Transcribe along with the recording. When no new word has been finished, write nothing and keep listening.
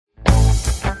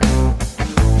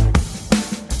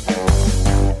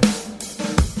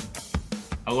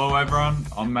Hello everyone,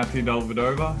 I'm Matthew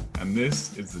Delvedova and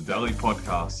this is the Daily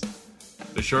Podcast.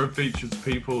 The show features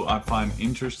people I find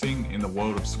interesting in the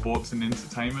world of sports and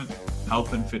entertainment,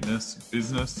 health and fitness,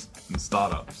 business and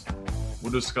startups.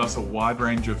 We'll discuss a wide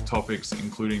range of topics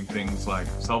including things like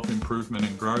self-improvement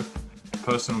and growth,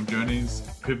 personal journeys,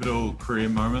 pivotal career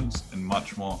moments and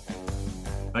much more.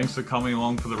 Thanks for coming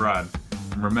along for the ride.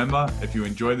 And remember, if you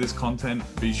enjoy this content,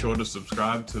 be sure to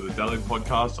subscribe to the Daily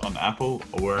Podcast on Apple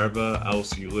or wherever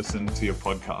else you listen to your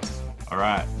podcast. All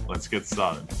right, let's get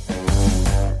started.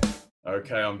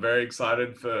 Okay, I'm very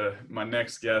excited for my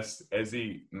next guest,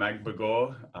 Ezi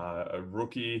Magbegor, a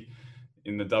rookie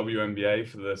in the WNBA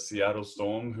for the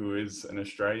SeattleStorm, who is an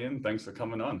Australian. Thanks for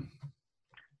coming on.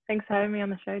 Thanks for having me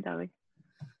on the show, Dali.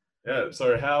 Yeah,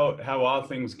 so how are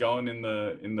things going in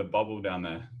the bubble down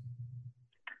there?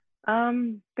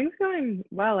 Things going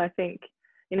well, I think.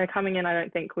 Coming in, I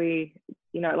don't think we,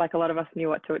 like a lot of us knew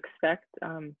what to expect.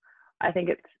 I think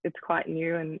it's quite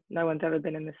new and no one's ever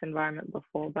been in this environment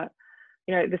before. But,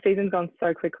 the season's gone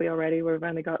so quickly already. We've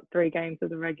only got 3 games of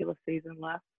the regular season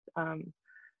left.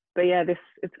 But yeah,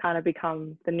 it's kind of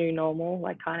become the new normal,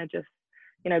 like kind of just,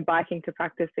 biking to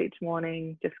practice each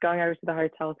morning, just going over to the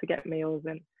hotel to get meals.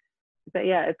 But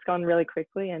yeah, it's gone really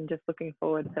quickly and just looking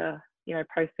forward to,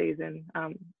 postseason,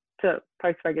 to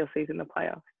post-regular season, the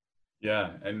playoffs.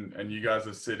 Yeah, and you guys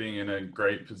are sitting in a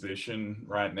great position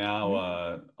right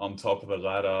now, on top of the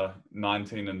ladder,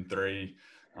 19-3.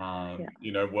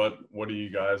 What are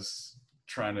you guys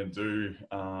trying to do,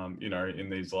 in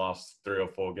these last 3 or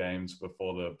 4 games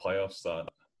before the playoffs start?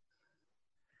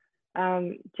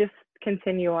 Just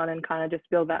continue on and kind of just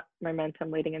build that momentum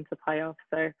leading into playoffs.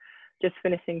 So just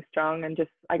finishing strong and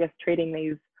just, I guess, treating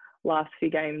these last few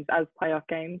games as playoff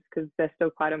games because they're still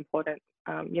quite important.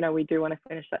 We do want to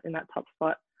finish that in that top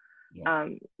spot,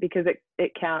 because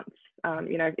it counts.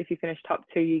 If you finish top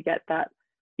 2, you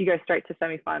go straight to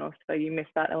semifinals, so you miss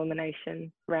that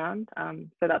elimination round.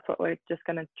 So that's what we're just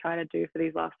going to try to do for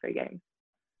these last 3 games.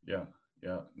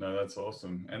 Yeah, no, that's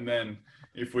awesome. And then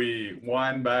if we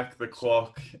wind back the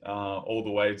clock all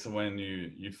the way to when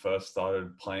you first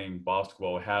started playing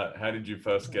basketball, how did you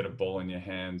first get a ball in your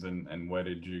hands and where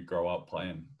did you grow up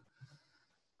playing?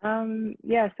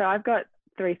 So I've got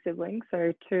 3 siblings,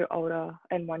 so 2 older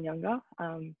and 1 younger.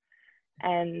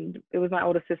 And it was my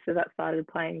older sister that started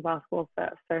playing basketball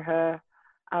first. So her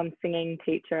singing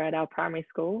teacher at our primary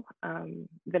school,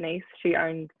 Denise, she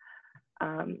owned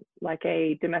like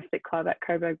a domestic club at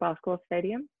Coburg Basketball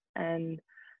Stadium. And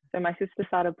so my sister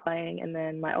started playing and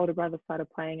then my older brother started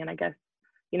playing. And I guess,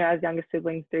 as younger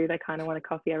siblings do, they kind of want to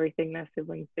copy everything their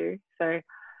siblings do. So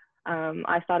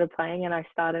I started playing and I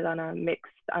started on a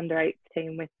mixed under-8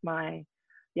 team with my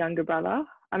older brother.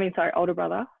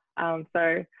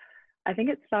 So I think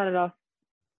it started off,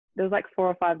 there was like 4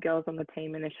 or 5 girls on the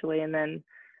team initially, and then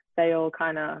they all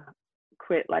kind of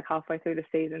quit like halfway through the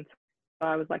season. So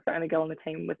I was like the only girl on the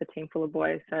team with a team full of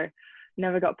boys, so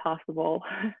never got past the ball.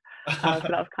 So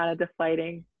that was kind of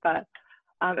deflating, but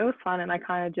it was fun and I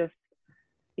kind of just,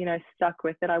 stuck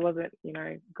with it. I wasn't,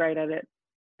 great at it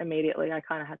immediately. I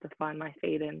kind of had to find my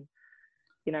feet and,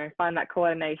 find that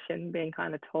coordination, being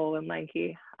kind of tall and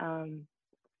lanky.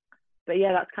 But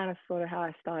yeah, that's kind of sort of how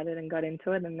I started and got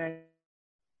into it, and then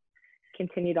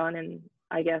continued on and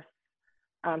I guess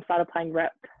started playing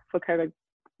rep for Coburg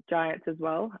Giants as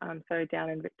well. So down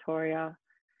in Victoria,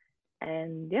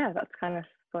 and yeah, that's kind of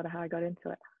sort of how I got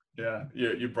into it. Yeah,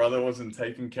 your brother wasn't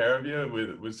taking care of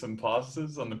you with some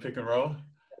passes on the pick and roll?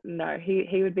 No,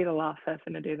 he would be the last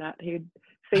person to do that. He would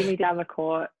see me down the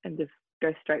court and just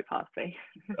go straight past me.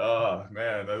 Oh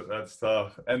man, that's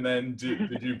tough. And then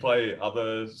did you play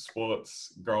other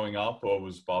sports growing up, or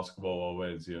was basketball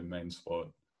always your main sport?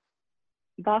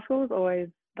 Basketball was always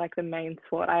like the main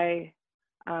sport.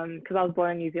 Because I was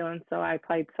born in New Zealand, so I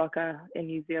played soccer in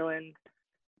New Zealand,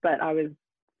 but I was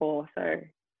 4, so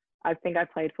I think I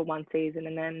played for 1 season,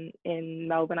 and then in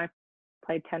Melbourne I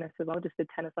played tennis as well, just did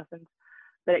tennis lessons.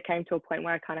 But it came to a point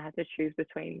where I kind of had to choose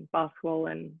between basketball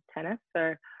and tennis.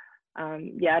 So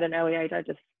at an early age, I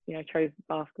just, chose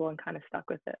basketball and kind of stuck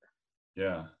with it.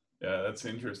 Yeah, that's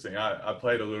interesting. I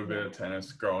played a little bit of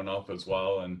tennis growing up as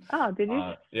well. And oh, did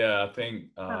you? I think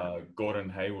Gordon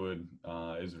Hayward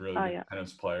is a really good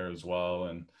tennis player as well.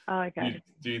 And okay.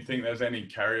 Do you think there's any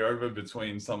carryover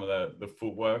between some of the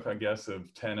footwork, I guess,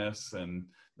 of tennis and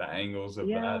the angles of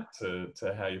that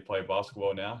to how you play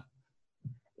basketball now?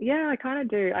 Yeah, I kind of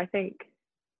do. I think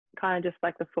kind of just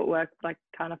like the footwork, like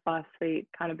kind of fast feet,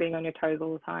 kind of being on your toes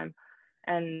all the time.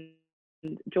 And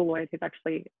Jewel Lloyd, who's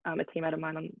actually a teammate of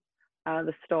mine on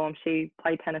the Storm, she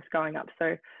played tennis growing up.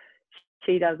 So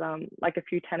she does like a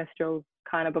few tennis drills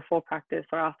kind of before practice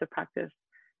or after practice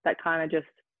that kind of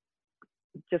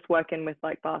just work in with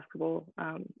like basketball,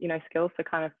 you know, skills. So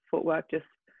kind of footwork, just,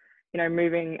 you know,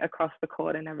 moving across the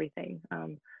court and everything.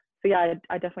 So yeah,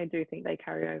 I definitely do think they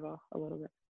carry over a little bit.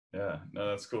 Yeah, no,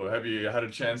 that's cool. Have you had a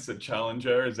chance to challenge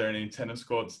her? Is there any tennis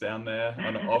courts down there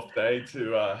on an off day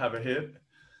to have a hit?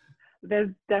 There's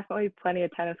definitely plenty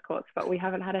of tennis courts, but we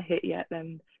haven't had a hit yet.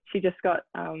 And she just got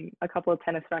a couple of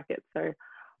tennis rackets. So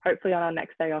hopefully on our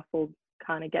next day off, we'll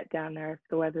kind of get down there if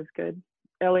the weather's good.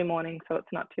 Early morning, so it's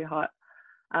not too hot.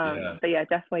 But yeah,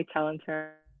 definitely challenge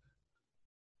her.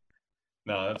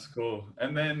 No, that's cool.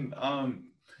 And then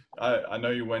I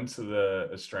know you went to the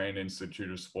Australian Institute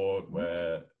of Sport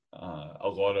where a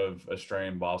lot of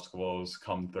Australian basketballers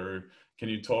come through. Can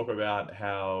you talk about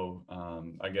how,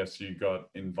 I guess, you got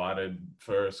invited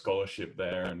for a scholarship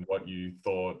there and what you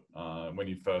thought when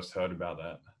you first heard about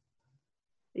that?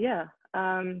 Yeah.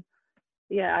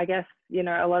 Yeah, I guess, you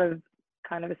know, a lot of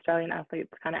kind of Australian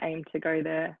athletes kind of aim to go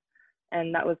there.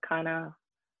 And that was kind of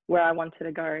where I wanted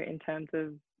to go in terms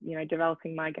of, you know,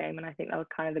 developing my game. And I think that was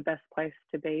kind of the best place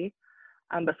to be.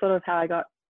 But sort of how I got,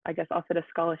 I guess, offered a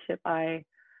scholarship, I,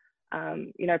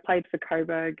 you know, played for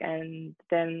Coburg, and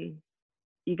then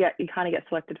you kind of get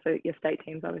selected for your state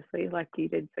teams, obviously, like you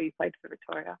did. So you played for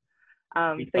Victoria.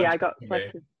 So yeah, I got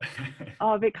selected.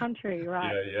 Oh, big country,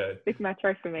 right? Yeah, yeah. Big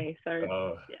metro for me. So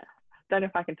yeah, don't know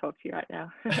if I can talk to you right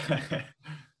now.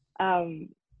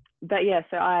 But yeah,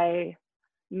 so I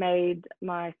made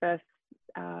my first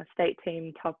state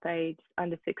team top age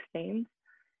under 16s,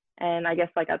 and I guess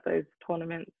like at those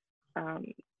tournaments,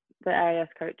 the AIS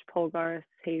coach Paul Goris,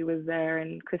 he was there,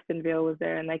 and Kristen Veal was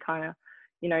there, and they kind of,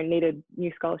 you know, needed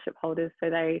new scholarship holders, so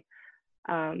they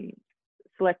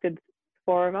selected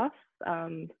 4 of us,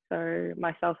 so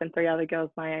myself and 3 other girls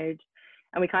my age,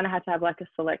 and we kind of had to have like a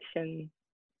selection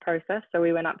process. So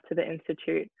we went up to the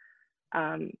institute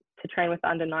to train with the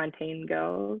under 19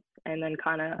 girls, and then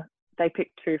kind of they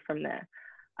picked 2 from there.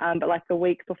 But like the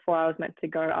week before I was meant to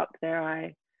go up there,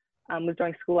 I was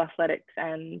doing school athletics,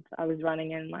 and I was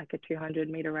running in like a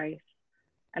 200-meter race,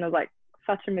 and it was like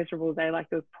such a miserable day. Like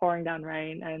it was pouring down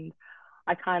rain, and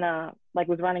I kind of like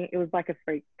was running. It was like a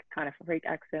freak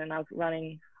accident. I was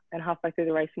running, and halfway through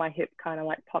the race, my hip kind of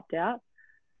like popped out,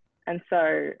 and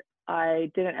so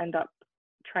I didn't end up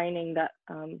training that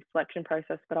selection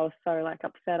process. But I was so like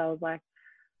upset. I was like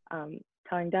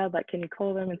telling Dad, like, can you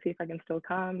call them and see if I can still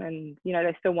come? And you know,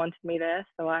 they still wanted me there,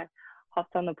 so I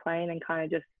hopped on the plane and kind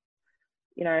of just,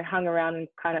 you know, hung around and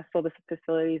kind of saw the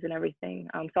facilities and everything.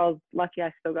 So I was lucky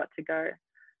I still got to go.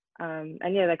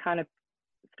 And yeah, they kind of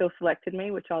still selected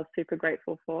me, which I was super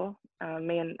grateful for.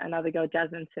 Me and another girl,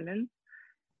 Jasmine Simmons.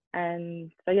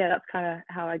 And so yeah, that's kind of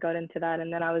how I got into that.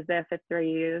 And then I was there for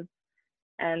 3 years.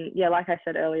 And yeah, like I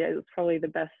said earlier, it was probably the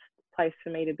best place for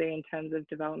me to be in terms of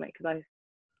development, because I,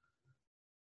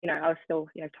 you know, I was still,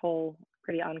 you know, tall,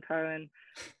 pretty unco, and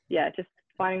yeah, just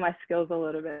finding my skills a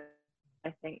little bit.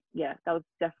 I think, yeah, that was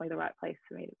definitely the right place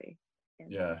for me to be.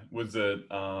 Yeah. Was it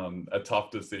a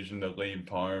tough decision to leave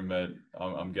home at,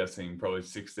 I'm guessing, probably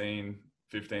 15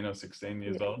 or 16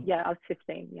 years old? Yeah, I was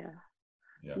 15, yeah.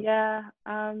 Yeah. Yeah,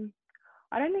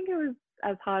 I don't think it was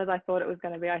as hard as I thought it was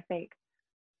going to be. I think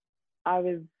I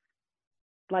was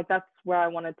like, that's where I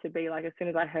wanted to be. Like as soon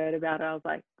as I heard about it, I was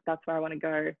like, that's where I want to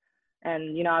go.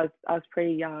 And, you know, I was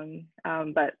pretty young,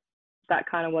 but that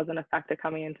kind of wasn't a factor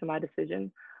coming into my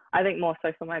decision. I think more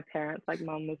so for my parents, like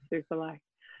Mum was super like,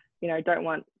 you know, don't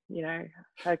want, you know,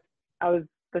 like I was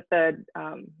the 3rd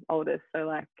oldest. So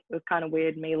like, it was kind of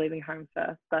weird me leaving home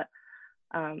first. But,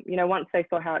 you know, once they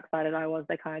saw how excited I was,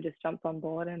 they kind of just jumped on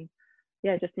board and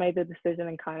yeah, just made the decision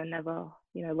and kind of never,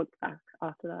 you know, looked back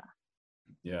after that.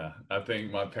 Yeah, I think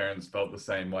my parents felt the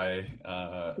same way.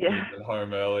 Yeah. Leaving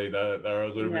home early, they're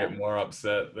a little bit more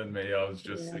upset than me. I was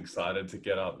just excited to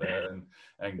get up there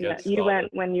and get started. You went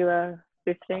when you were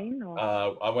 15? Or?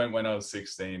 I went when I was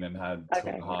 16 and had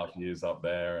 2.5 years up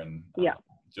there, and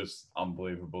just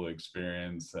unbelievable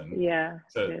experience, and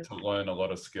to learn a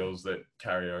lot of skills that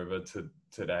carry over to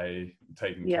today,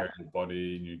 taking care of your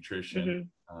body, nutrition.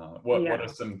 What are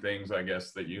some things, I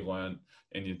guess, that you learned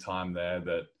in your time there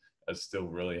that are still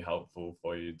really helpful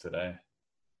for you today?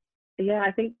 Yeah,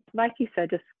 I think, like you said,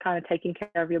 just kind of taking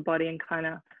care of your body and kind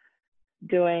of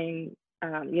doing,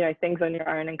 you know, things on your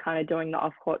own, and kind of doing the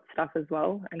off-court stuff as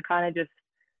well, and kind of just,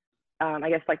 I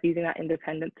guess, like using that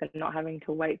independence and not having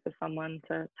to wait for someone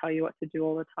to tell you what to do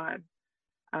all the time,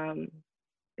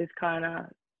 is kind of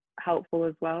helpful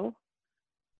as well.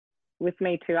 With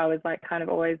me too, I was like kind of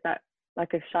always that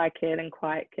like a shy kid and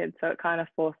quiet kid, so it kind of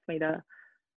forced me to,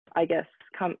 I guess,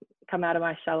 come out of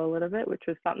my shell a little bit, which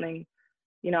was something,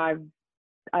 you know, I've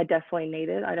I definitely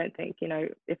needed. I don't think,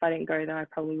 if I didn't go there, I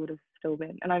probably would have still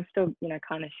been, and I'm still,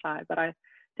 kind of shy, but I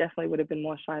definitely would have been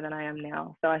more shy than I am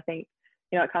now. So I think,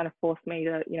 it kind of forced me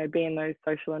to, be in those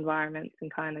social environments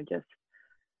and kind of just,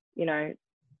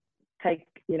 take,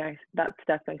 that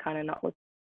step and kind of not look.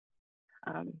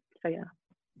 So yeah.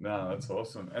 No, that's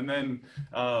awesome. And then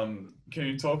can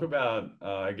you talk about,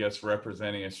 I guess,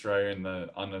 representing Australia in the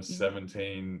under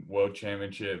 17 World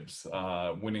Championships,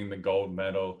 winning the gold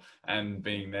medal and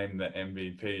being named the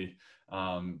MVP?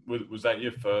 Was that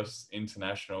your first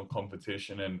international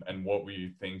competition, and what were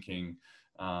you thinking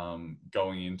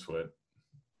going into it?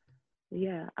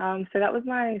 Yeah. So that was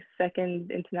my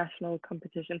second international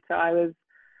competition. So I was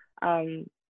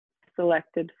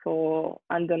selected for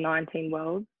under 19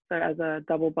 Worlds. So as a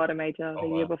double bottom major the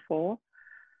year before,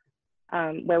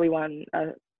 where we won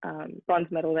a bronze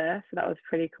medal there. So that was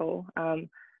pretty cool.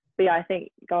 But yeah, I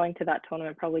think going to that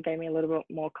tournament probably gave me a little bit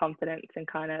more confidence and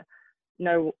kind of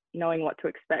knowing what to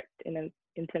expect in an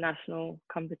international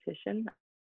competition.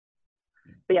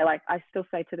 But yeah, like I still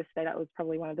say to this day, that was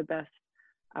probably one of the best,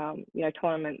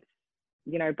 tournaments,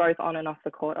 both on and off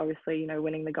the court, obviously,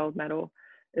 winning the gold medal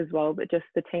as well, but just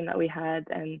the team that we had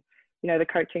and, the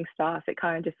coaching staff, it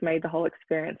kind of just made the whole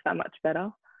experience that much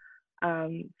better.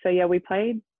 So yeah, we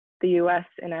played the US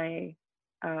in a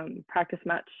practice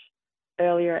match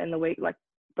earlier in the week, like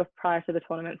prior to the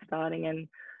tournament starting, and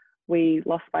we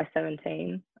lost by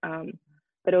 17.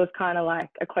 But it was kind of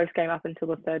like a close game up until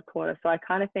the third quarter. So I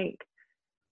kind of think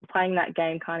playing that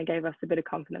game kind of gave us a bit of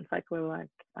confidence. Like we were like,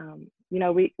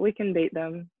 we can beat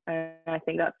them. And I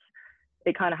think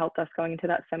it kind of helped us going into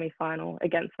that semi-final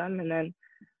against them. And then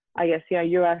I guess,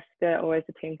 US, they're always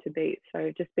a team to beat. So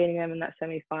just beating them in that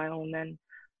semi-final and then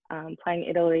playing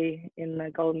Italy in the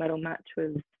gold medal match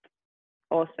was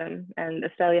awesome. And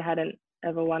Australia hadn't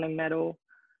ever won a medal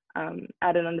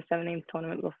at an under 17s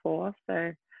tournament before.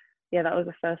 So yeah, that was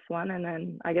the first one. And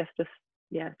then I guess just,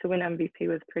 to win MVP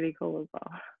was pretty cool as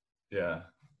well. Yeah,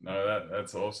 no,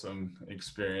 that's awesome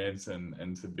experience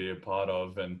and to be a part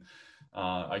of. And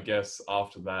I guess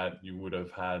after that, you would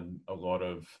have had a lot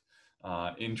of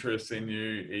interest in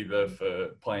you, either for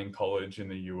playing college in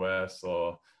the US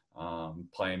or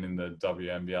playing in the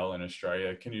WNBA in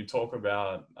Australia. Can you talk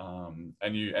about,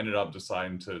 and you ended up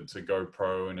deciding to go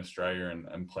pro in Australia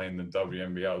and play in the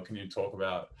WNBA. Can you talk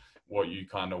about what you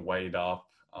kind of weighed up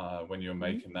when you were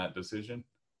making that decision?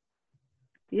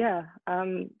 Yeah.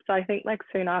 So I think like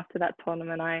soon after that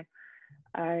tournament,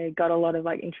 I got a lot of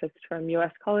like interest from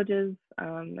US colleges,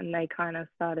 and they kind of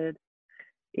started,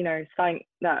 starting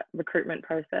that recruitment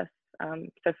process.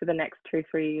 So for the next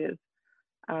 2-3 years.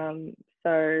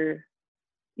 So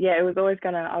yeah, I was always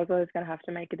gonna have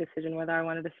to make a decision whether I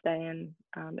wanted to stay in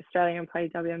Australia and play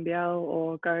WNBL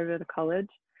or go over to college.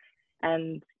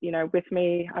 And with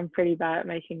me, I'm pretty bad at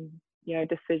making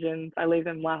decisions. I leave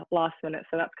them last minute,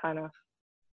 so that's kind of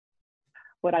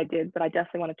what I did. But I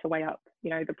definitely wanted to weigh up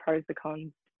the pros, the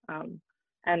cons,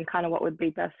 and kind of what would be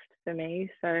best for me.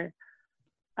 So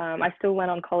I still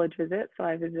went on college visits. So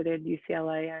I visited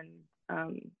UCLA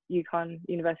and UConn,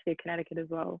 University of Connecticut as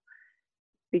well,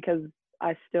 because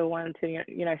I still wanted to,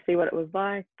 see what it was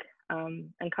like,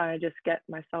 and kind of just get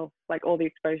myself like all the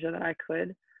exposure that I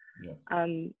could. Yeah.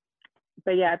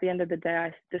 But yeah, at the end of the day,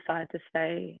 I decided to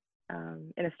stay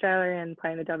in Australia and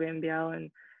play in the WNBL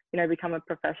and, become a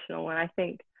professional. And I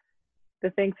think the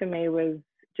thing for me was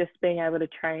just being able to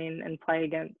train and play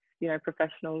against,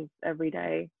 professionals every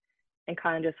day and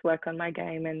kind of just work on my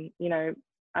game. And,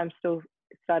 I'm still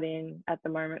studying at the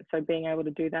moment, so being able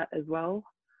to do that as well.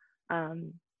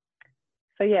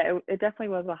 So yeah, it definitely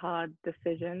was a hard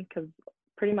decision because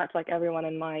pretty much like everyone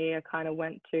in my year kind of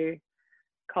went to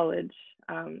college.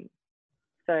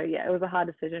 So yeah, it was a hard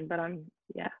decision, but I'm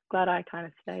glad I kind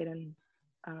of stayed and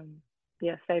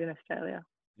stayed in Australia.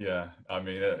 Yeah, I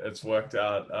mean, it's worked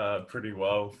out pretty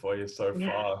well for you so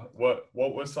far.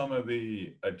 What were some of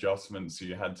the adjustments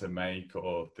you had to make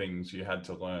or things you had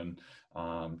to learn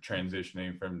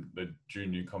transitioning from the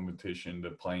junior competition to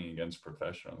playing against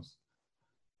professionals?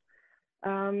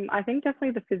 I think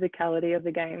definitely the physicality of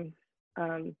the game.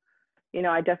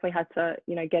 I definitely had to,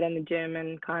 get in the gym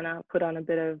and kind of put on a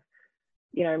bit of,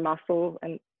 muscle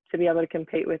and to be able to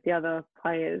compete with the other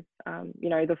players.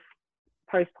 The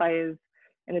post players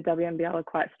in the WNBL are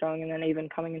quite strong, and then even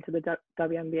coming into the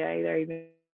WNBA,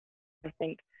 I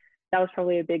think that was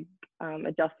probably a big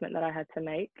adjustment that I had to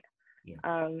make.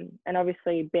 Yeah. And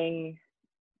obviously being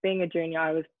a junior,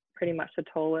 I was pretty much the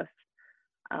tallest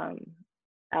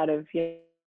out of the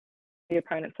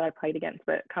opponents that I played against.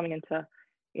 But coming into,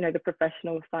 the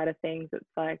professional side of things, it's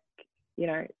like,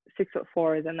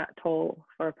 6'4" isn't that tall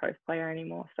for a post player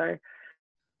anymore. So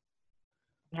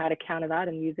how to counter that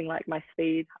and using like my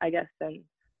speed, I guess, and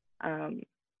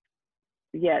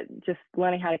just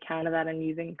learning how to counter that and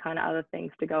using kind of other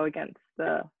things to go against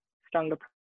the stronger.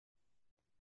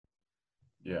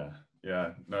 Yeah,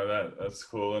 no, that's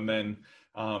cool. And then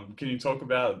can you talk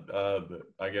about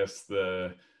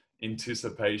the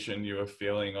anticipation you were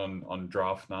feeling on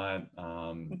draft night?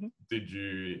 Did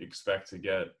you expect to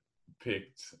get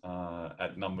picked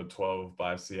at number 12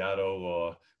 by Seattle,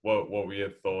 or what were your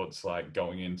thoughts like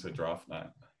going into draft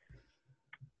night?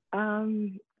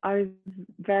 I was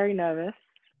very nervous.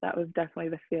 That was definitely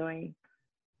the feeling,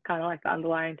 kind of like the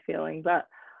underlying feeling. But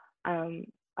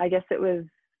I guess it was,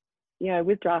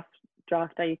 with draft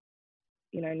day,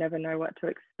 never know what to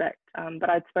expect. But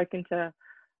I'd spoken to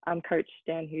Coach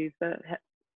Dan Hughes, the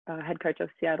head coach of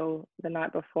Seattle, the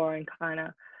night before, and kind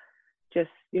of just,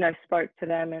 spoke to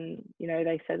them, and,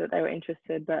 they said that they were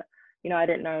interested, but, I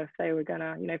didn't know if they were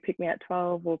gonna, pick me at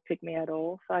 12 or pick me at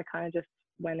all. So I kind of just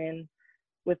went in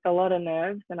with a lot of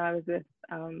nerves, and I was with,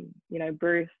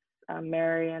 Bruce,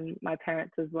 Mary, and my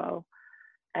parents as well.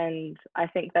 And I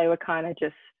think they were kind of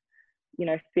just,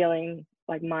 feeling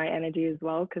like my energy as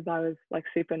well, because I was like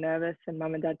super nervous, and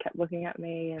mum and dad kept looking at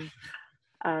me.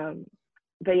 And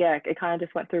but yeah, it kind of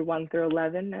just went through 1 through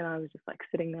 11, and I was just like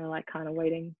sitting there, like kind of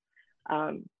waiting,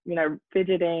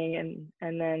 fidgeting,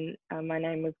 and then my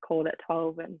name was called at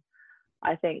 12. And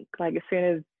I think like as soon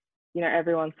as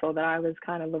everyone saw that I was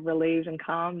kind of relieved and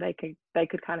calm, they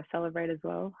could kind of celebrate as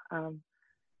well.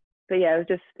 But yeah,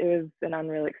 it was an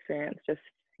unreal experience, just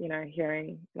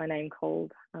hearing my name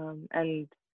called, and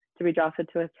to be drafted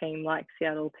to a team like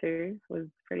Seattle too was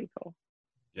pretty cool.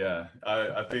 Yeah,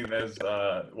 I think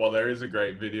there is a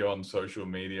great video on social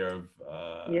media of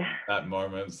that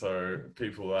moment, so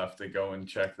people will have to go and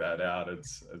check that out.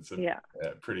 It's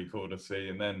pretty cool to see.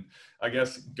 And then I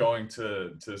guess going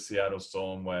to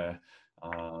SeattleStorm, where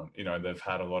they've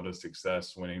had a lot of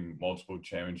success winning multiple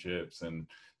championships and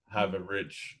have a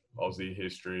rich Aussie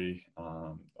history,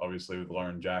 obviously with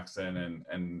Lauren Jackson,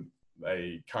 and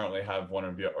they currently have one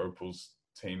of your Opals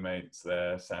teammates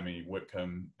there, Sammy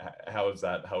Whitcomb. How has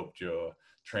that helped your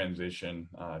transition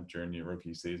during your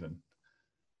rookie season?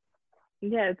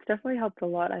 Yeah, it's definitely helped a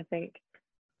lot. I think,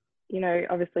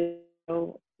 obviously,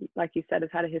 like you said,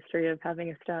 has had a history of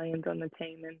having Australians on the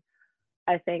team, and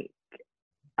I think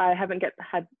I haven't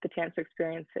had the chance to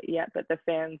experience it yet, but the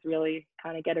fans really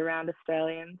kind of get around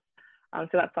Australians. So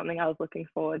that's something I was looking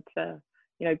forward to,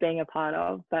 being a part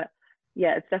of. But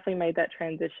yeah, it's definitely made that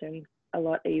transition a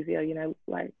lot easier.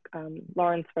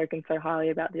 Lauren's spoken so highly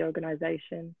about the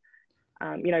organization,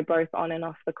 both on and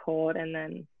off the court. And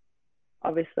then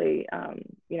obviously,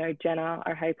 Jenna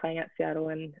O'Hay playing at Seattle,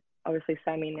 and obviously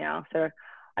Sammy now. So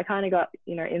I kind of got,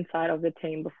 inside of the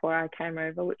team before I came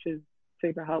over, which was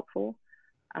super helpful.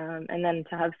 And then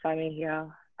to have Sammy here,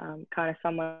 kind of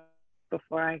someone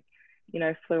before I,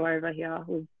 flew over here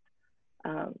was,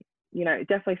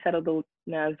 definitely settled the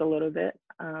nerves a little bit.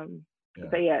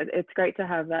 But yeah, it's great to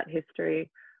have that history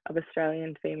of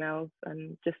Australian females,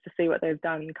 and just to see what they've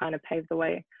done kind of paved the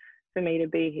way for me to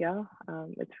be here.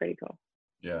 It's pretty cool.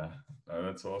 Yeah,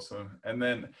 that's awesome. And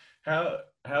then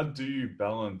how do you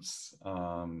balance,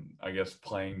 I guess,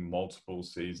 playing multiple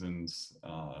seasons,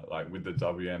 like with the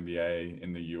WNBA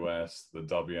in the US, the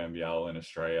WNBL in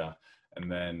Australia, and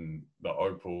then the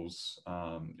Opals,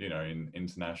 in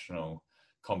international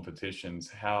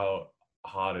competitions? How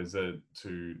hard is it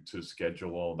to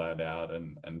schedule all that out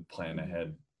and plan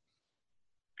ahead?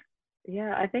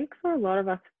 Yeah, I think for a lot of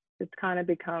us, it's kind of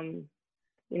become,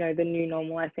 the new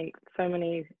normal. I think so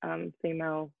many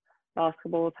female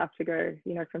basketballs have to go,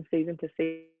 from season to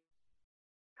season,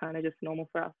 kind of just normal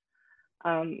for us.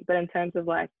 But in terms of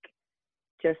like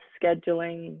just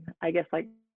scheduling, I guess like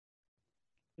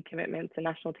commitments and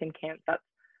national team camps, that's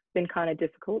been kind of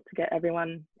difficult to get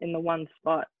everyone in the one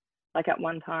spot, like at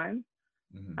one time.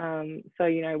 So,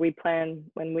 we plan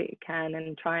when we can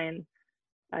and try and,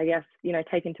 I guess,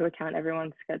 take into account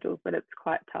everyone's schedules, but it's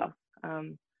quite tough.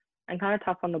 And kind of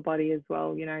tough on the body as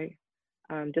well,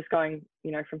 just going,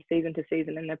 from season to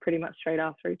season, and they're pretty much straight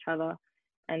after each other.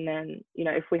 And then,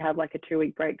 if we have like a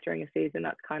 2-week break during a season,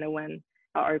 that's kind of when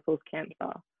our Opals camps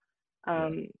are.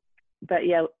 But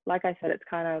yeah, like I said, it's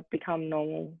kind of become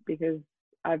normal because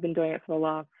I've been doing it for the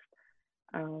last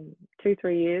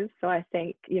 2-3 years. So I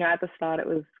think, at the start it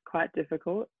was quite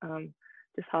difficult,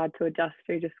 just hard to adjust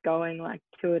to, just going like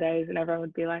 2-a-days, and everyone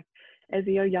would be like,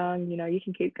 Ezi, you're young, you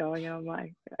can keep going. And I'm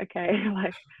like, okay,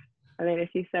 like, I mean, if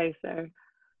you say so.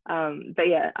 But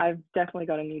yeah, I've definitely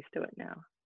gotten used to it now.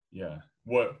 Yeah.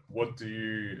 What do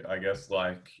you, I guess,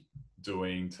 like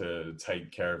doing to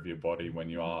take care of your body when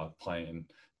you are playing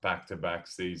back-to-back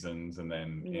seasons and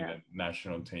then in Yeah. a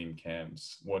national team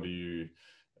camps? What do you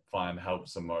find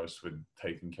helps the most with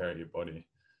taking care of your body?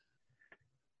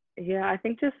 Yeah, I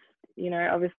think just,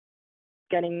 obviously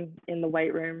getting in the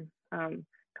weight room, kind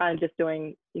of just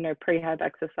doing, prehab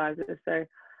exercises. So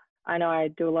I know I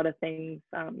do a lot of things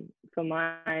for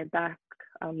my back,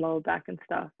 lower back and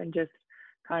stuff, and just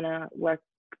kind of work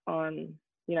on,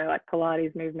 like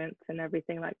Pilates movements and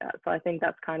everything like that. So I think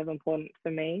that's kind of important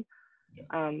for me,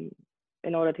 Yeah.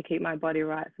 in order to keep my body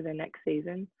right for the next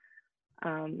season.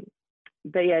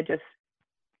 But yeah, just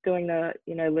doing the,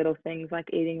 little things like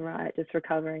eating right, just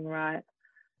recovering right,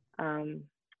 and,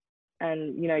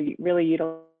 you really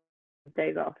utilize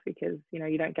days off because,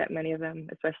 you don't get many of them,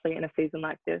 especially in a season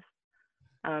like this.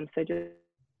 So just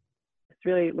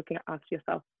really looking after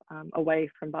yourself away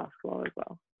from basketball as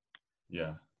well.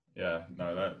 Yeah. Yeah.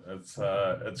 No,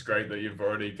 that's great that you've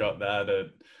already got that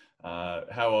at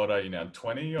how old are you now?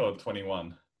 20 or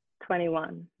 21?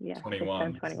 21. Yeah, just turned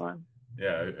 21. 21.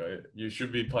 Yeah, you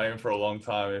should be playing for a long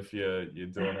time if you're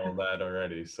doing all that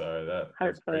already. So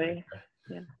that's great. Hopefully.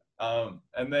 Yeah.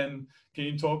 And then can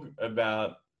you talk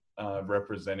about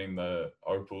representing the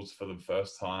Opals for the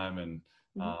first time? And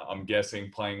I'm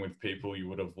guessing playing with people you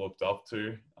would have looked up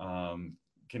to.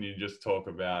 Can you just talk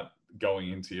about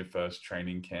going into your first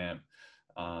training camp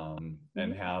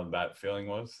and how that feeling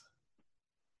was?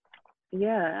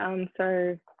 Yeah.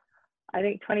 So I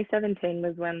think 2017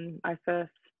 was when I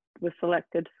first was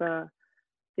selected for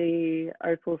the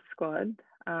Opals squad.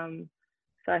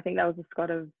 So I think that was a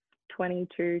squad of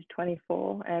 22,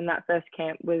 24, and that first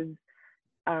camp was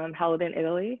held in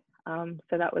Italy.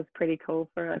 So that was pretty cool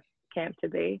for a camp to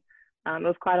be. It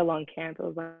was quite a long camp. It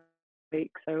was like a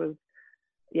week, so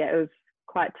it was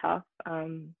quite tough.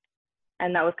 And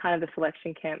that was kind of the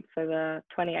selection camp for the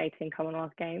 2018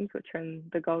 Commonwealth Games, which are in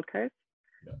the Gold Coast.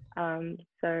 Yeah.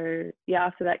 So yeah,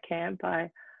 after that camp, I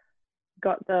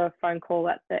got the phone call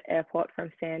at the airport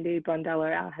from Sandy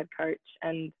Brondello, our head coach,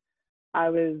 and I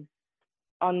was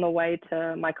on the way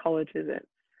to my college visit.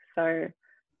 So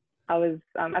I was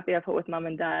at the airport with mum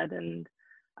and dad, and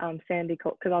Sandy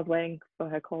called because I was waiting for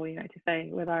her call, to say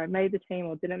whether I made the team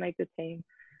or didn't make the team.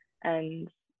 And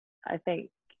I think,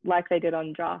 like they did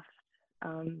on draft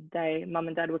day, mum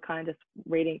and dad were kind of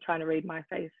just trying to read my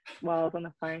face while I was on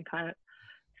the phone, kind of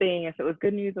seeing if it was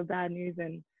good news or bad news.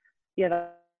 And yeah,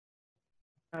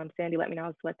 Sandy let me know I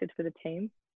was selected for the team.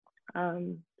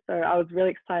 So I was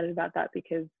really excited about that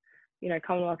because,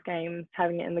 Commonwealth Games,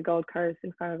 having it in the Gold Coast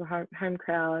in front of a home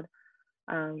crowd,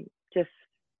 I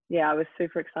was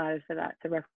super excited for that, to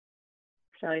represent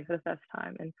Australia for the first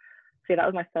time. And so that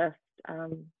was my first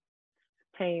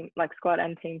team, like squad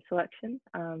and team selection.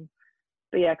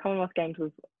 But yeah, Commonwealth Games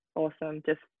was awesome,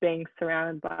 just being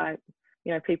surrounded by,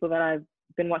 people that I've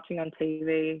been watching on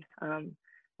TV,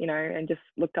 and just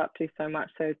looked up to so much.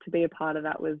 So to be a part of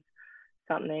that was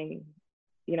something,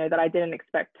 that I didn't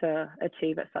expect to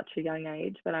achieve at such a young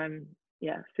age, but I'm,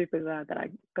 super glad that I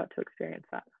got to experience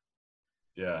that.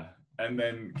 Yeah. And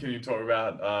then can you talk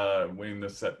about winning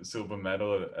the silver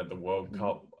medal at the World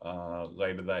Cup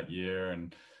later that year?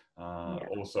 And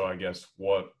also, I guess,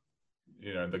 what,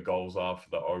 the goals are for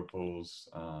the Opals,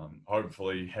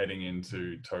 hopefully heading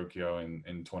into Tokyo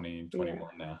in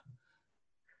 2021 now.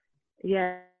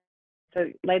 Yeah. So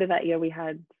later that year, we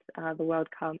had the World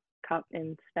Cup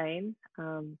in Spain.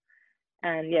 And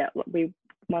we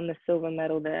won the silver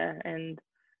medal there. And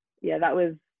that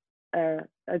was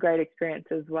a great experience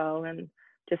as well. And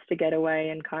just to get away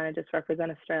and kind of just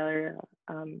represent Australia,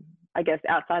 I guess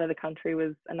outside of the country,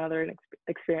 was another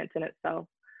experience in itself.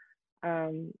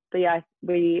 But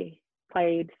we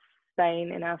played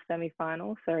Spain in our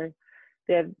semi-final. So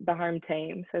they're the home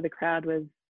team. So the crowd was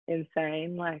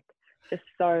insane, like just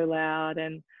so loud,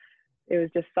 and it was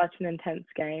just such an intense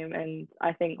game. And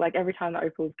I think like every time the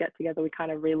Opals get together, we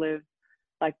kind of relive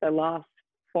like the last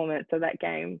 4 minutes of that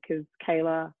game, because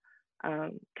Kayla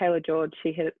George,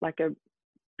 she hit like a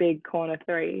big corner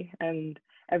three, and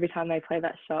every time they play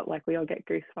that shot, like we all get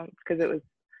goosebumps, because it was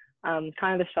kind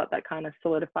of the shot that kind of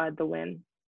solidified the win.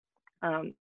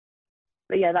 But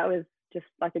that was just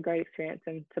like a great experience,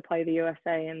 and to play the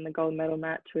USA in the gold medal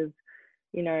match was,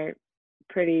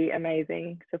 pretty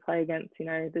amazing, to play against,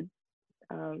 the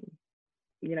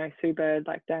Sue Bird,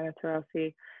 like Diana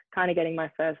Taurasi, kind of getting my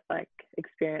first like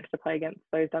experience to play against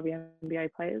those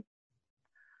WNBA players.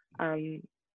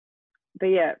 But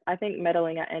I think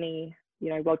medaling at any,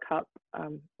 World Cup,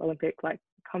 Olympic like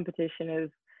competition is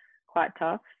quite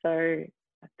tough. So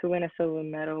to win a silver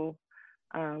medal,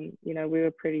 You know, we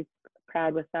were pretty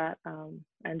proud with that,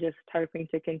 and just hoping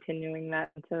to continuing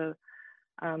that into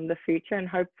the future, and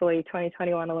hopefully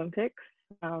 2021 Olympics,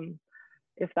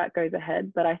 if that goes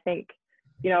ahead. But I think,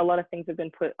 you know, a lot of things have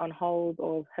been put on hold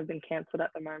or have been cancelled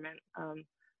at the moment.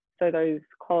 So those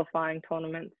qualifying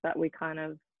tournaments that we kind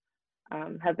of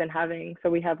have been having, so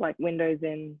we have like windows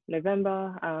in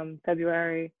November,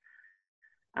 February.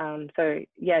 So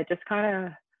yeah, just kind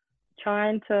of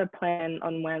trying to plan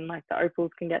on when like the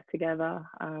Opals can get together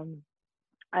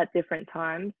at different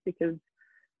times, because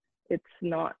it's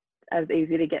not as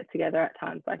easy to get together at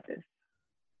times like this.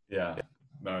 Yeah,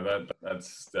 no,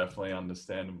 that's definitely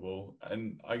understandable.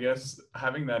 And I guess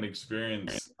having that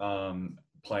experience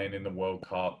playing in the World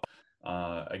Cup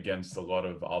against a lot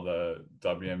of other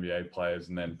WNBA players,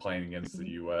 and then playing against the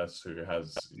US, who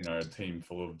has, you know, a team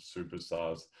full of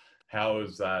superstars, how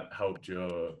has that helped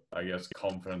your, I guess,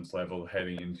 confidence level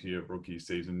heading into your rookie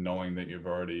season, knowing that you've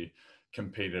already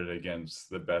competed against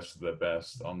the best of the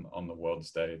best on the world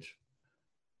stage?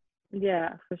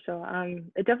 Yeah, for sure.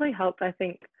 It definitely helped, I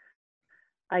think,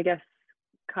 I guess,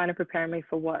 kind of preparing me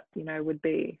for what, you know, would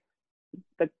be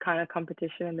the kind of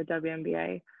competition in the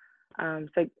WNBA.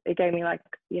 So it gave me like,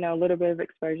 you know, a little bit of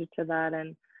exposure to that,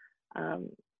 and,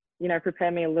 you know,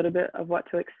 prepare me a little bit of what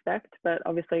to expect. But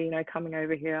obviously, you know, coming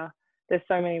over here, there's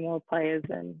so many more players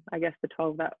than I guess the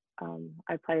 12 that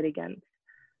I played against.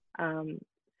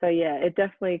 So yeah, it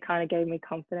definitely kind of gave me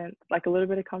confidence, like a little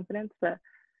bit of confidence, but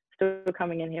still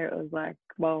coming in here, it was like,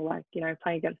 well, like, you know,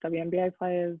 playing against WNBA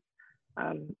players,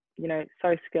 you know,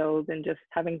 so skilled, and just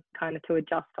having kind of to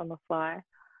adjust on the fly.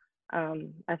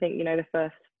 I think, you know, the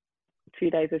first few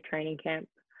days of training camp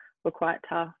were quite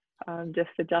tough, just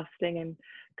adjusting and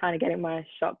kind of getting my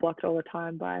shot blocked all the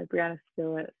time by Brianna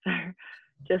Stewart. So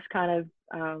just kind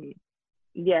of,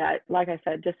 yeah, like I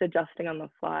said, just adjusting on the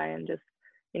fly, and just,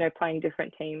 you know, playing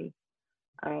different teams.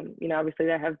 You know, obviously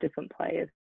they have different players,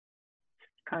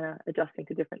 kind of adjusting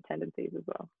to different tendencies as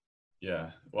well.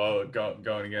 Yeah, well,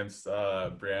 going against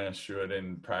Brianna Stewart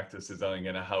in practice is only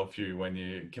going to help you when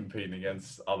you're competing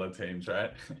against other teams,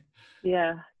 right?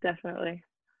 Yeah, definitely.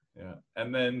 Yeah,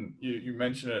 and then you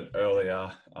mentioned it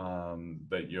earlier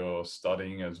that you're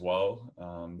studying as well.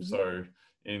 So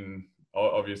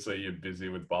obviously you're busy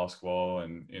with basketball,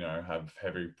 and, you know, have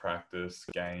heavy practice,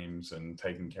 games, and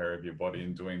taking care of your body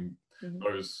and doing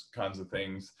those kinds of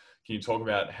things. Can you talk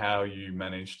about how you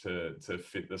manage to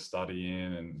fit the study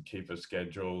in and keep a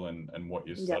schedule, and what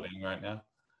you're studying right now?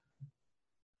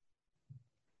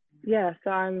 Yeah, so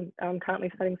I'm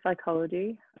currently studying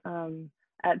psychology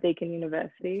at Deakin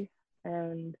University,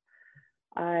 and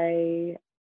I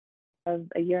have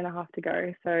a year and a half to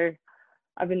go. So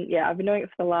I've been doing it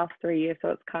for the last 3 years, so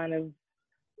it's kind of,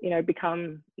 you know,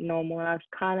 become normal, and I've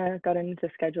kind of gotten into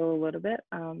schedule a little bit.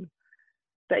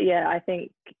 But yeah, I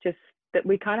think just that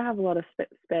we kind of have a lot of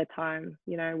spare time.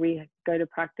 You know, we go to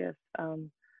practice,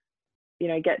 you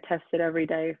know, get tested every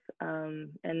day,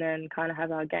 and then kind of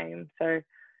have our game. So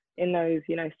in those,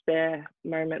 you know, spare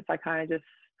moments, I kind of just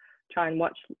try and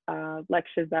watch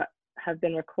lectures that have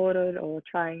been recorded, or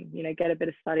try and, you know, get a bit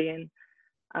of study in.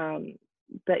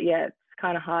 But yeah, it's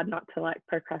kind of hard not to like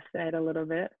procrastinate a little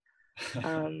bit.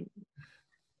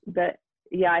 But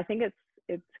yeah, I think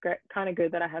it's great, kind of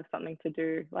good that I have something to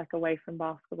do like away from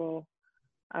basketball,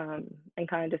 and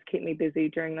kind of just keep me busy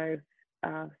during those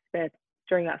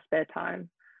during that spare time.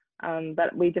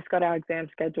 But we just got our exam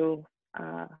schedule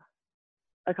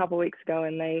a couple of weeks ago,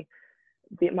 and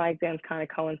my exams kind of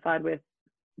coincide with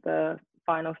the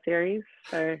final series.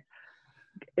 So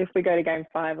if we go to game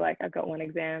 5, like I've got one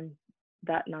exam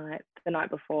the night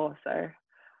before. So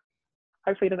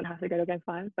hopefully it doesn't have to go to game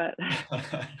 5, but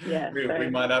yeah. we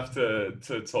might have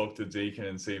to talk to Deakin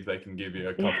and see if they can give you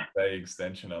a couple day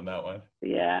extension on that one.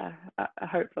 Yeah,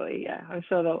 hopefully, yeah. I'm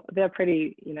sure they're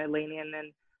pretty, you know, lenient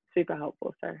and super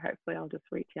helpful. So hopefully I'll just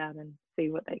reach out and see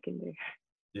what they can do.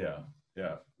 Yeah.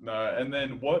 No, and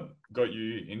then what got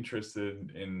you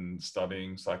interested in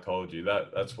studying psychology?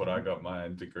 That's what I got my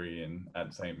degree in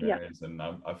at St. Mary's, and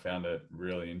I found it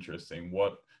really interesting.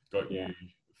 What got you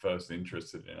first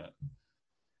interested in it?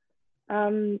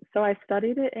 So I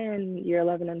studied it in year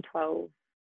 11 and 12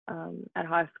 at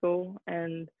high school,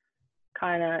 and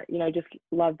kind of, you know, just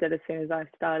loved it as soon as I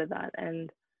started that.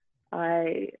 And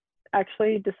I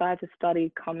actually decided to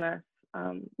study commerce,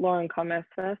 law and commerce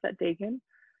first at Deakin,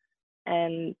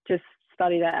 and just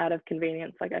study that out of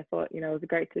convenience. Like I thought, you know, it was a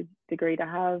great degree to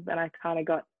have, and I kind of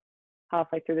got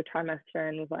halfway through the trimester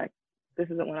and was like, this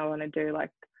isn't what I want to do. Like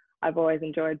I've always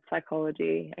enjoyed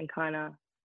psychology and kind of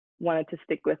wanted to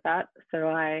stick with that. So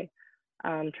I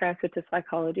transferred to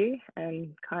psychology,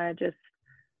 and kind of just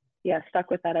yeah, stuck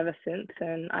with that ever since,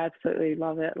 and I absolutely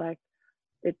love it. Like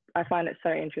I find it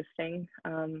so interesting.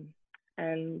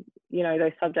 And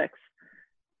those subjects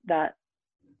that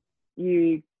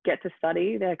you get to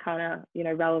study, they're kind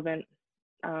of relevant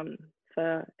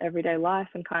for everyday life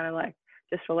and kind of like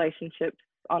just relationships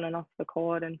on and off the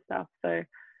court and stuff. So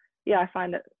yeah, I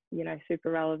find it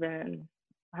super relevant, and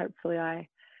hopefully I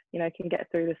can get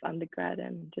through this undergrad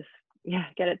and just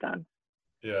get it done.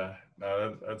 Yeah,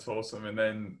 no, that's awesome. And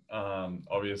then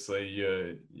obviously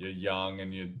you're young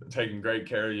and you're taking great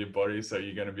care of your body, so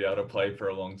you're going to be able to play for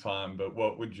a long time. But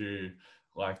what would you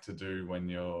like to do when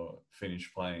you're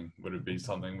finished playing? Would it be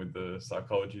something with the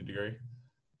psychology degree?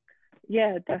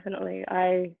 Yeah, definitely.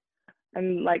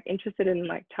 I'm like interested in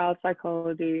like child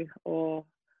psychology, or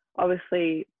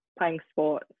obviously playing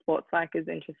sport. Sports psych is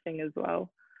interesting as well.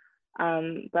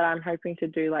 But I'm hoping to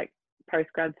do like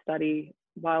postgrad study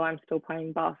while I'm still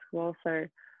playing basketball. So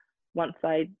once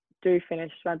I do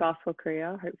finish my basketball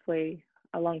career, hopefully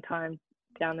a long time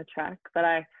down the track. But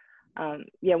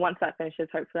once that finishes,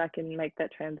 hopefully I can make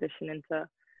that transition into,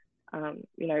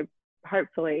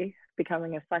 hopefully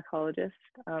becoming a psychologist.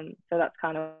 So that's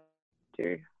kind of what I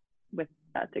do with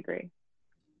that degree.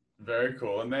 Very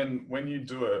cool. And then when you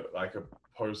do a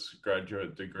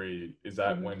postgraduate degree, is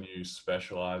that when you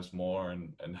specialize more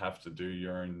and have to do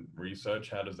your own research?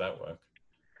 How does that work?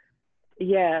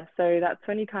 Yeah, so that's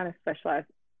when you kind of specialize.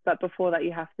 But before that,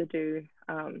 you have to do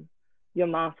your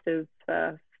master's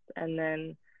first, and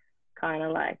then kind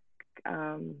of like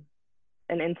an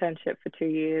internship for 2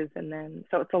 years, and then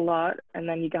so it's a lot, and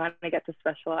then you kind of get to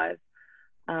specialize.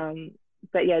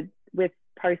 But yeah, with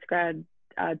postgrad,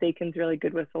 Deacon's really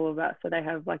good with all of that. So they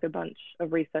have like a bunch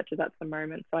of researchers at the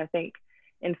moment. So I think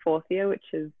in fourth year, which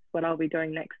is what I'll be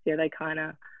doing next year, they kind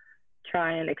of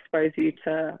try and expose you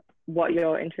to what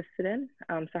you're interested in.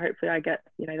 So hopefully I get,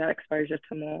 that exposure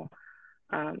to more,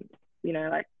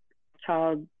 like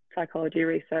child psychology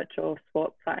research or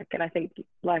sports psych. And I think,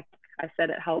 like I said,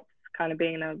 it helps kind of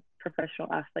being a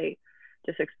professional athlete,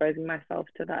 just exposing myself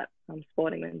to that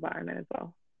sporting environment as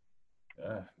well.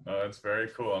 Yeah, no, that's very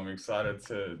cool. I'm excited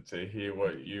to hear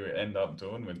what you end up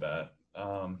doing with that.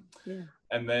 Yeah.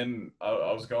 And then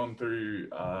I was going through,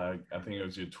 I think it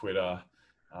was your Twitter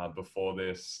before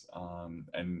this,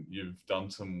 and you've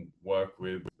done some work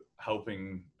with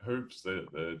helping Hoops,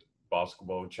 the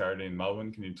basketball charity in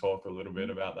Melbourne. Can you talk a little bit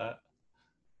about that?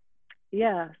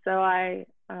 Yeah, so I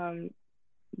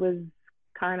was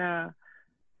kind of,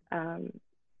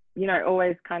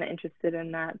 always kind of interested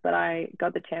in that, but I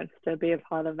got the chance to be a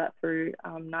part of that through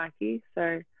Nike.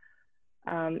 So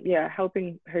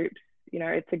helping Hoops,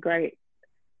 it's a great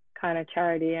kind of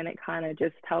charity, and it kind of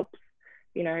just helps,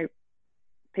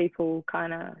 people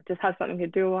kind of just have something to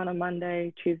do on a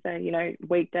Monday, Tuesday,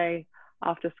 weekday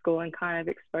after school, and kind of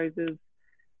exposes,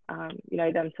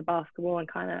 them to basketball and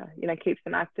kind of, keeps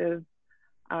them active.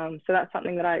 So that's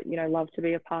something that I, love to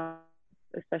be a part of,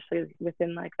 especially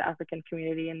within like the African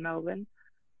community in Melbourne.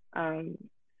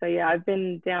 So yeah, I've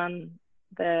been down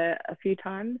there a few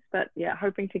times, but yeah,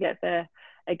 hoping to get there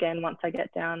again once I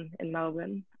get down in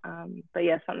Melbourne. But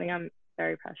yeah, something I'm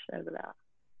very passionate about.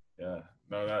 Yeah,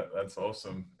 no, that's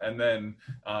awesome. And then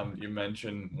you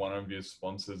mentioned one of your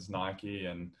sponsors, Nike,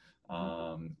 and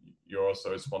you're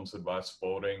also sponsored by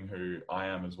Sporting, who I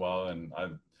am as well. And I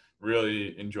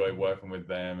really enjoy working with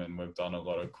them, and we've done a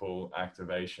lot of cool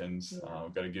activations.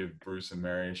 We've got to give Bruce and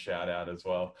Mary a shout out as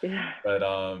well. Yeah. But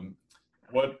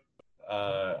what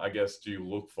I guess do you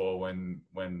look for when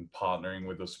partnering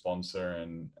with a sponsor,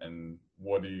 and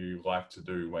what do you like to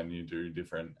do when you do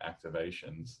different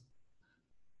activations?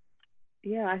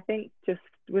 Yeah, I think just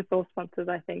with all sponsors,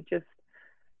 I think just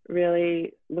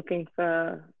really looking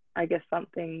for, I guess,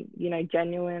 something,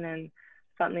 genuine, and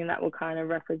something that will kind of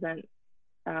represent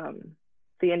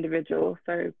the individual.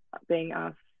 So being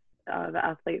us, the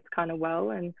athletes, kind of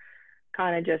well, and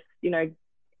kind of just,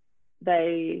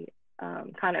 they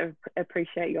kind of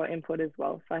appreciate your input as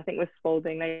well. So I think with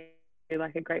Spalding, they do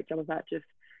like a great job of that, just,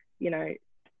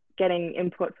 getting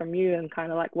input from you and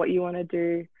kind of like what you want to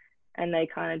do, and they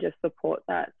kind of just support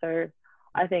that. So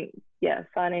I think, yeah,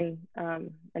 signing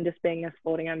and just being a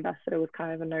Sporting ambassador was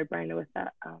kind of a no-brainer with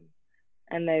that.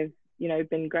 And they've,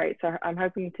 been great. So I'm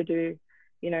hoping to do,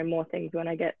 more things when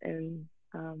I get in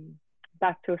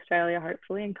back to Australia,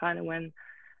 hopefully, and kind of when,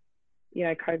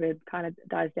 COVID kind of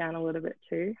dies down a little bit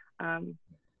too.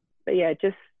 But yeah,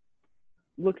 just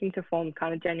looking to form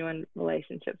kind of genuine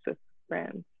relationships with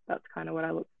brands. That's kind of what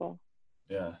I look for.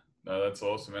 Yeah, no, that's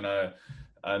awesome. And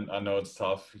And I know it's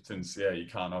tough since, yeah, you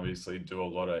can't obviously do a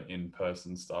lot of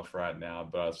in-person stuff right now,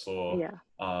 but I saw Yeah.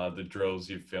 the drills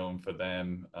you filmed for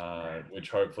them, which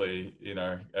hopefully,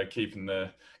 are keeping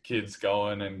the kids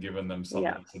going and giving them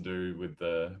Yeah. something to do with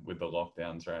the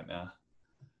lockdowns right now.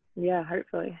 Yeah,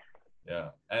 hopefully.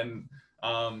 Yeah. And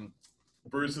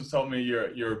Bruce has told me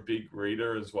you're a big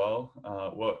reader as well.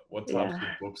 What types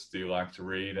Yeah. of books do you like to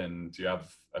read, and do you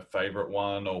have a favorite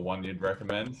one or one you'd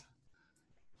recommend?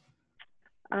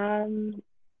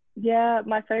 Yeah,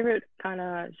 my favorite kind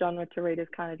of genre to read is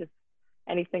kind of just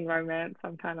anything romance.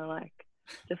 I'm kind of like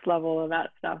just love all of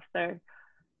that stuff. So,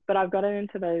 but I've gotten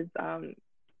into those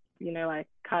like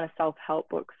kind of self-help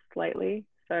books lately.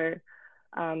 So,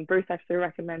 Bruce actually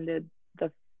recommended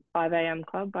the 5 a.m.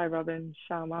 Club by Robin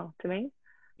Sharma to me.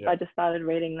 Yeah. So I just started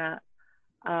reading that.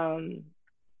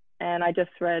 And I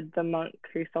just read The Monk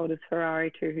Who Sold His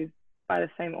Ferrari too, who's by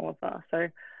the same author. So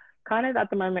kind of at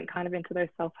the moment, kind of into those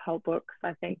self-help books.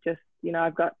 I think just,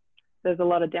 there's a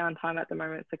lot of downtime at the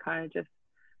moment. So kind of just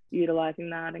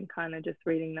utilizing that and kind of just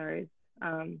reading those.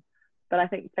 But I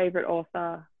think favorite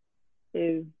author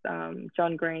is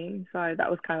John Green. So that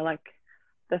was kind of like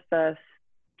the first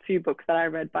few books that I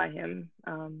read by him.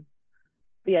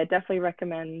 But yeah, definitely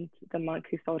recommend The Monk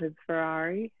Who Sold His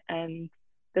Ferrari. And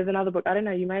there's another book, I don't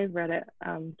know, you may have read it,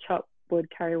 Chop Wood,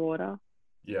 Carry Water.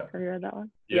 Yeah. Have you read that one?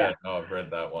 Yeah, no, I've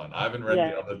read that one. I haven't read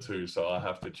the other two, so I'll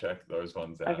have to check those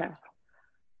ones out.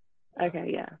 Okay,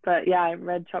 yeah. But yeah, I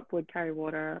read Chop Wood, Carry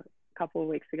Water a couple of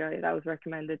weeks ago. That was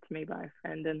recommended to me by a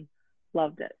friend and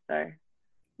loved it. So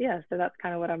yeah, so that's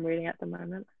kind of what I'm reading at the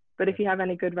moment. But if you have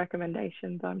any good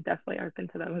recommendations, I'm definitely open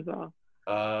to them as well.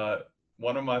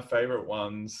 One of my favorite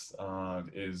ones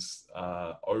is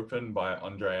Open by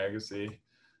Andre Agassi.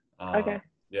 Okay.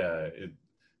 Yeah, it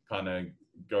kind of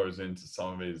goes into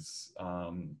some of his,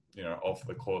 off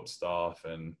the court stuff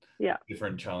and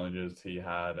different challenges he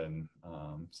had. And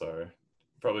so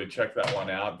probably check that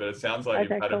one out. But it sounds like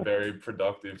you've had a very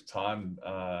productive time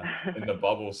in the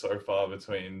bubble so far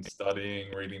between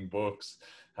studying, reading books,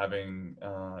 having,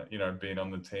 been on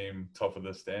the team, top of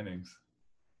the standings.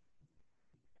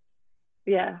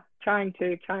 Yeah, trying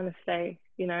to stay,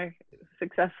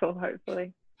 successful,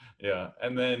 hopefully. Yeah.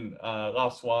 And then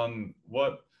last one,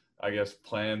 what, I guess,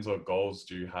 plans or goals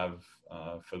do you have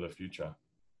for the future?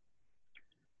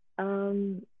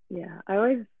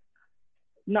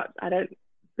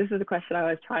 This is a question I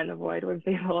always try and avoid when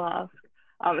people ask,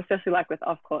 especially like with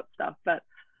off-court stuff. But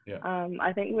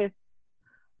I think with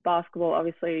basketball,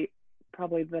 obviously,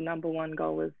 probably the number one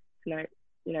goal was, playing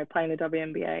the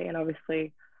WNBA. And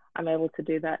obviously, I'm able to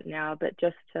do that now. But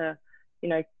just to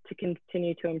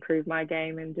continue to improve my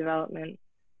game and development,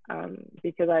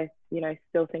 because I,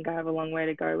 still think I have a long way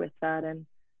to go with that. And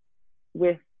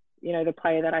with, the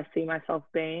player that I see myself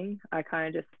being, I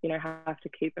kind of just, have to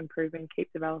keep improving,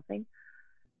 keep developing.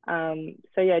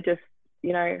 So yeah, just,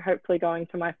 hopefully going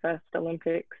to my first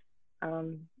Olympics,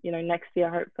 next year,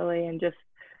 hopefully, and just,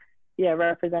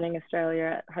 representing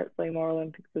Australia at hopefully more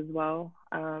Olympics as well.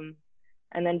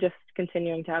 And then just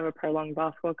continuing to have a prolonged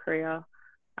basketball career,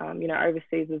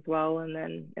 overseas as well, and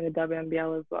then in the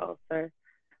WNBL as well. So,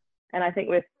 and I think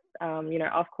with,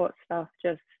 off-court stuff,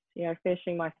 just,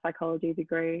 finishing my psychology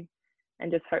degree and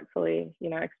just hopefully,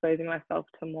 exposing myself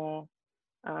to more,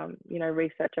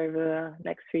 research over the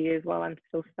next few years while I'm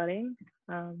still studying.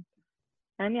 And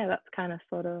yeah, that's kind of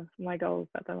sort of my goals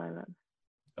at the moment.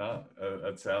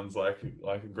 That sounds like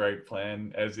a great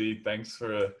plan. Ezi, thanks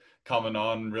for coming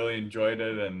on. Really enjoyed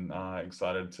it and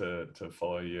excited to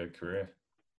follow your career.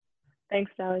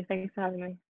 Thanks, Sally. Thanks for having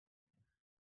me.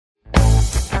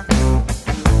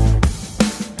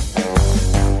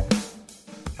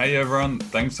 Hey everyone,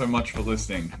 thanks so much for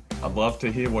listening. I'd love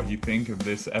to hear what you think of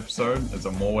this episode, as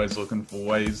I'm always looking for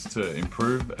ways to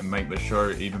improve and make the show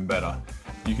even better.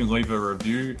 You can leave a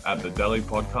review at the Daily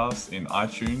Podcast in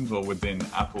iTunes or within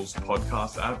Apple's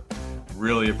podcast app.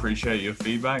 Really appreciate your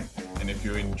feedback. And if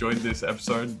you enjoyed this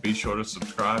episode, be sure to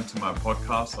subscribe to my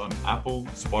podcast on Apple,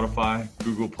 Spotify,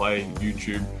 Google Play,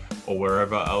 YouTube, or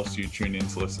wherever else you tune in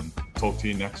to listen. Talk to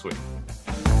you next week.